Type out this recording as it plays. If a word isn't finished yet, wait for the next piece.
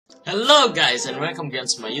Hello guys and welcome again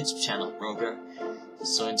to my YouTube channel, Roger.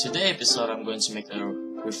 So in today's episode I'm going to make a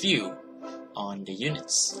review on the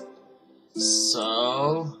units.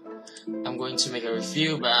 So I'm going to make a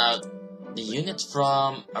review about the unit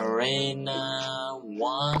from Arena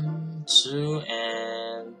 1, 2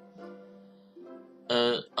 and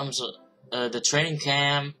the training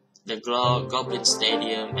camp, the Goblin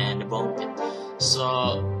Stadium and the Bone Pit. So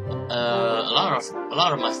a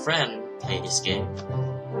lot of my friends play this game.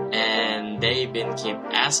 And they've been keep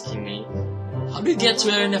asking me, how do you get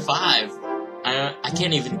to Arena 5? I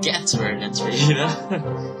can't even get to Arena 3, you know?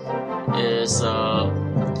 So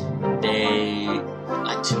they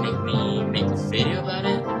like to make me make a video about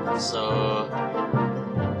it. So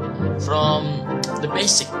from the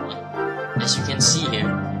basic one, as you can see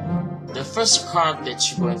here, the first card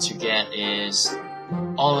that you're going to get is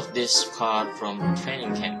all of this card from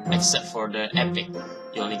training camp, except for the epic.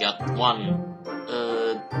 You only got one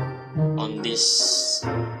on this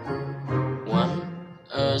one.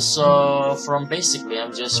 So from basically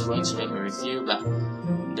I'm just going to make a review about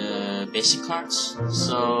the basic cards.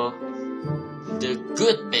 So the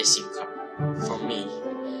good basic card for me,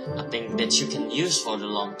 I think that you can use for the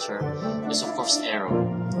long term, is of course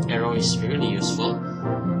Arrow. Arrow is really useful.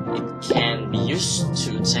 It can be used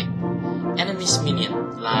to take enemies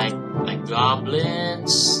minion like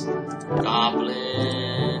goblins,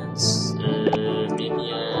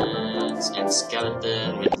 minions, and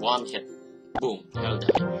skeleton with one hit. Boom, they'll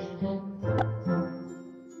die.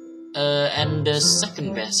 And the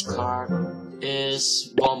second best card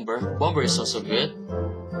is Bomber. Bomber is also good.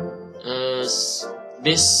 This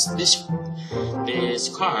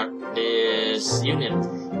card, this unit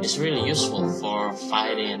is really useful for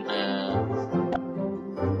fighting a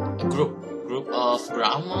group of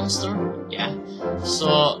ground monster. Yeah.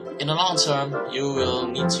 So in the long term, you will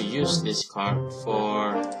need to use this card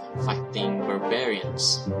for fighting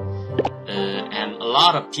barbarians, and a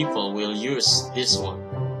lot of people will use this one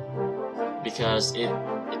because it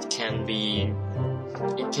can be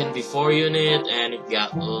 4 unit and it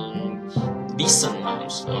got decent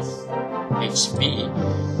amounts of HP,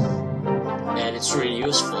 and it's really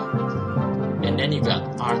useful. And then you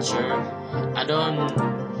got Archer. I don't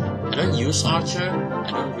use Archer.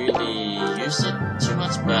 I don't really use it too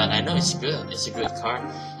much, but I know it's good. It's a good card.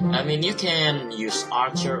 I mean, you can use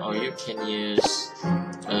Archer or you can use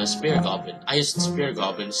Spear Goblin. I use Spear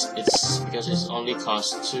Goblins. It's because it only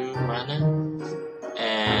costs 2 mana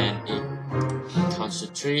and it counts to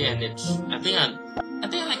 3, and I think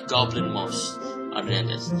I like Goblin most. Other than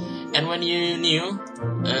this, and when you new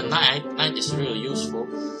Knight is really useful.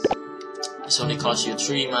 It only costs you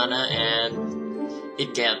 3 mana and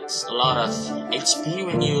it gets a lot of HP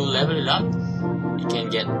when you level it up. You can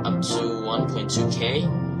get up to 1.2k,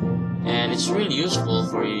 and it's really useful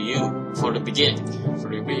for the beginning of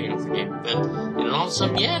the game. But in the long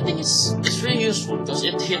term, yeah, I think it's really useful because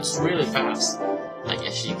it hits really fast. Like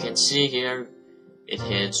as you can see here, it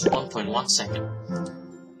hits 1.1 second.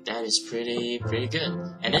 That is pretty good.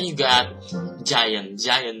 And then you got Giant,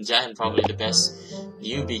 probably the best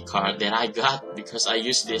Newbie card that I got because I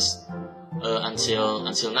used this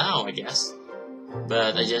until now, I guess.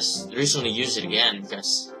 But I just recently used it again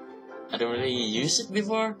because I don't really use it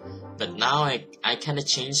before. But now I kind of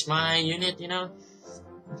changed my unit, you know.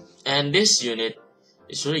 And this unit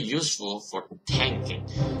is really useful for tanking.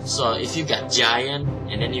 So if you got Giant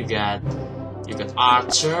and then you got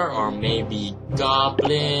Archer or maybe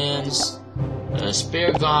Goblins,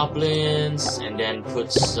 Spear Goblins, and then put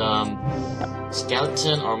some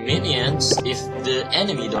Skeleton or Minions. If the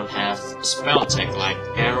enemy don't have spell tech like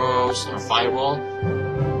arrows or firewall,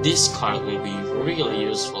 this card will be really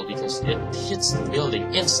useful because it hits the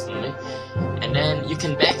building instantly. And then you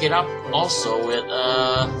can back it up also with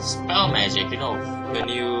spell magic, you know, when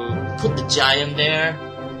you put the Giant there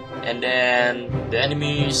and then the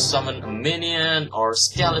enemy summon a minion or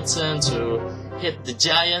skeleton to hit the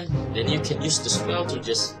Giant, then you can use the spell to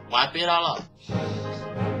just wipe it all up.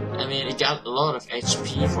 I mean, it got a lot of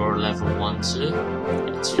HP for level 1 too,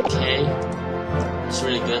 2k. It's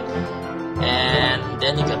really good. And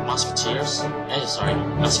then you got Musketeers.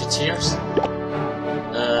 Musketeers.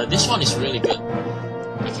 This one is really good.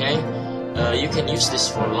 Okay. You can use this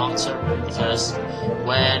for long term because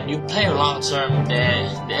when you play long term,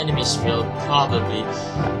 the enemies will probably,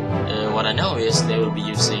 what I know is they will be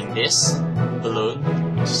using this balloon,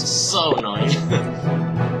 which is so annoying.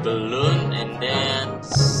 Balloon, and then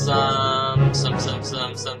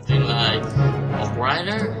something like Oak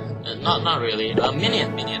Rider. Not really.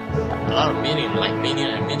 Minion. A lot of minion, like minion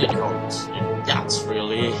and minion hordes. And that's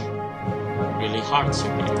really hard to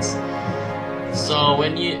get. So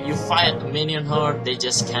when you fight the minion horde, they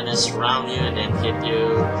just kinda surround you and then hit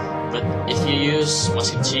you. But if you use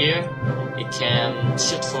Musketeer, it can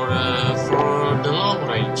shoot for the long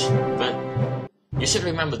range. But you should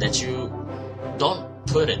remember that you don't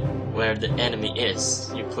put it where the enemy is.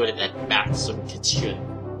 You put it at the back so it can shoot.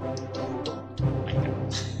 Don't like that.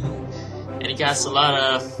 And it has a lot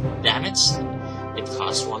of damage. It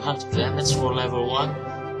costs 100 damage for level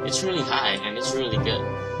 1. It's really high and it's really good.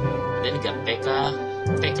 And then you got P.E.K.K.A,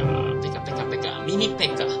 Mini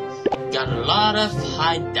P.E.K.K.A. Got a lot of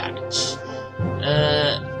high damage.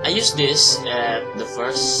 I used this at the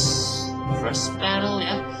first battle,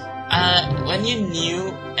 yeah. When you're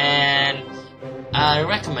new, and I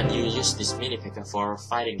recommend you use this Mini P.E.K.K.A for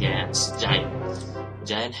fighting against Giant.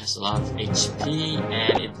 Giant has a lot of HP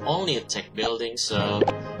and it only attacks buildings, so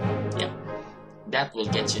yeah, that will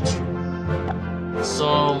get you through.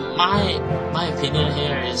 So my opinion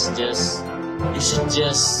here is just you should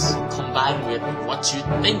just combine with what you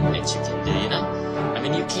think that you can do, you know? I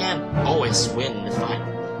mean, you can't always win the fight.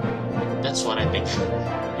 That's what I think.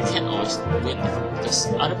 You can't always win the fight because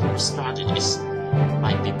other people's strategies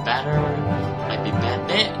might be better, might be bad.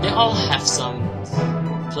 They all have some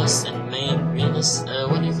plus and minus,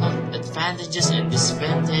 what do you call it? Advantages and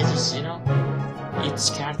disadvantages, you know?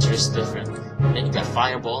 Each character is different. Then you got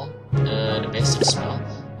Fireball, the basic spell.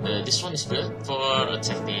 This one is good for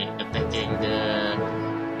attacking the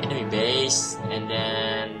enemy base, and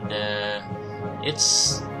then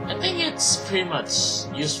I think it's pretty much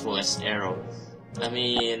useful as arrow. I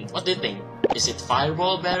mean, what do you think? Is it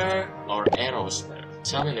Fireball better or arrows better?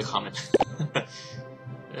 Tell me in the comment.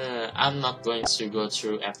 I'm not going to go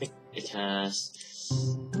through Epic because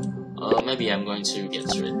maybe I'm going to get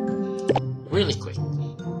through it really quick.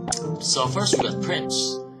 So first we got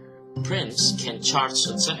Prince. Prince can charge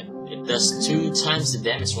attack. It does 2 times the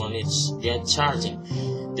damage when it's charging.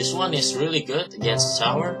 This one is really good against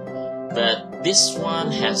tower, but this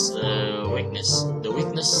one has a weakness. The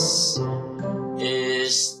weakness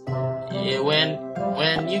is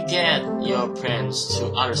when you get your Prince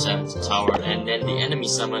to other side of the tower and then the enemy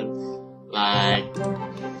summon like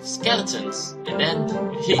skeletons, and then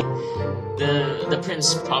the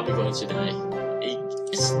Prince is probably going to die.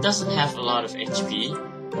 It doesn't have a lot of HP.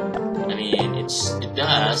 I mean, it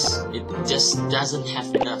just doesn't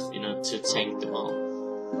have enough, you know, to tank them all.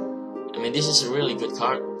 I mean, this is a really good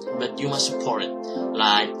card, but you must support it.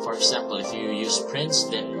 Like, for example, if you use Prince,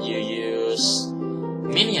 then you use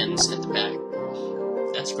minions at the back.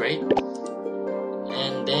 That's great.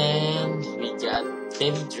 And then we got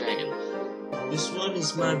Baby Dragon. This one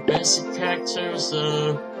is my basic character,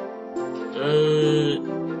 so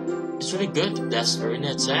it's really good. That's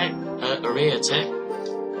arena attack, array attack,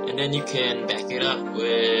 and then you can back it up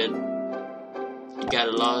with. You got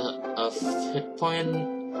a lot of hit point.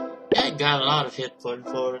 Yeah, I got a lot of hit point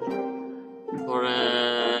for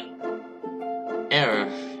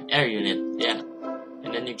air unit. Yeah,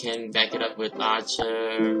 and then you can back it up with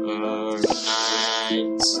archer or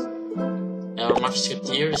knights. Or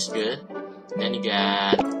musketeer is good. Then you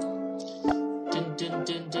got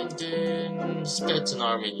skeleton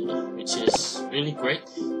army, which is really great.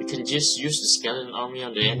 You can just use the skeleton army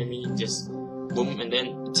on the enemy, just boom, and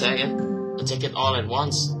then attack it all at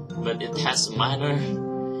once. But it has minor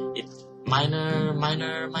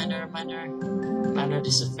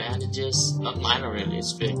disadvantages. Not minor really,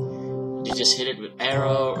 it's big. You just hit it with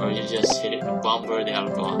arrow or you just hit it with bomber, they are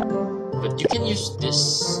gone. But you can use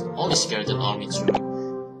this only skeleton army to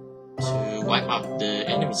wipe out the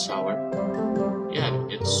enemy tower. Yeah,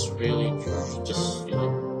 it's really just, you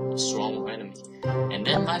know, a strong enemy. And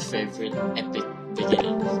then my favorite epic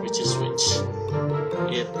beginning, which is Witch.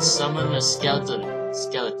 It summons a skeleton,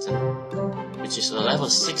 which is a level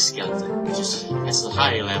 6 skeleton, which has a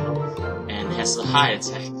high level and has a high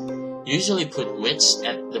attack. Usually put Witch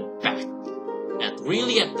at the back,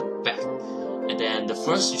 really at the back. And then the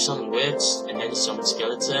first you summon Witch, and then you summon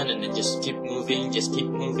Skeleton, and then just keep moving, just keep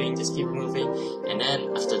moving. And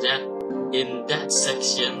then after that, in that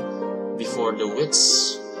section, before the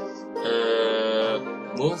Witch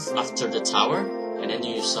move after the tower, and then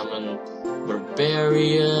you summon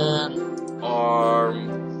Barbarian, or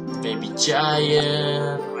maybe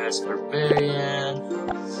Giant. Where's Barbarian?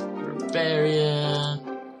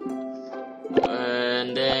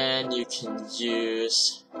 And then you can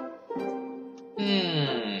use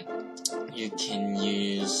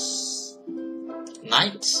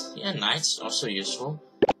Knights. Yeah, Knights also useful.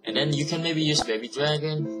 And then you can maybe use Baby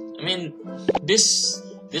Dragon. I mean, this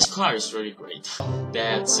card is really great.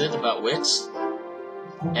 That's it about Witch.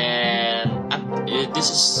 And this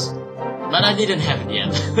is but I didn't have it yet.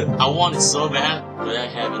 I want it so bad, but I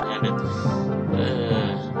haven't had it.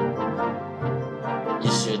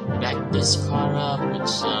 You should back this car up with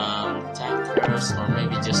some tankers, or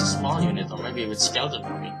maybe just a small unit, or maybe with skeleton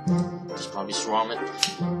army. Just probably swarm it.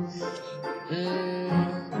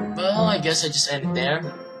 Well, I guess I just end it there.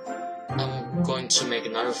 I'm going to make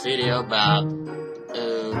another video about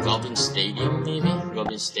Goblin Stadium, maybe?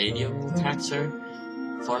 Goblin Stadium character.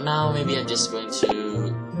 For now, maybe I'm just going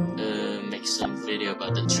to make some video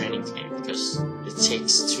about the training camp, because it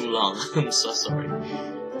takes too long. I'm so sorry.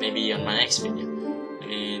 Maybe on my next video.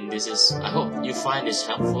 And this is, I hope you find this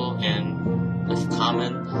helpful, and leave a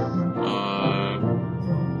comment, or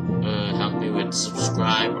help me with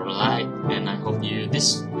subscribe or like, and I hope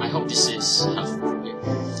this is helpful for you,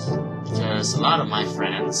 because a lot of my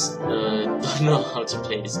friends don't know how to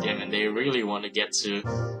play this game, and they really want to get to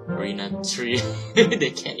Arena 3.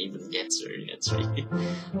 They can't even get to Arena 3.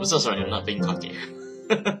 I'm so sorry, I'm not being cocky.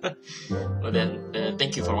 Well then,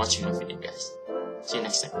 thank you for watching my video, guys. See you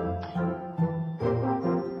next time. Bye.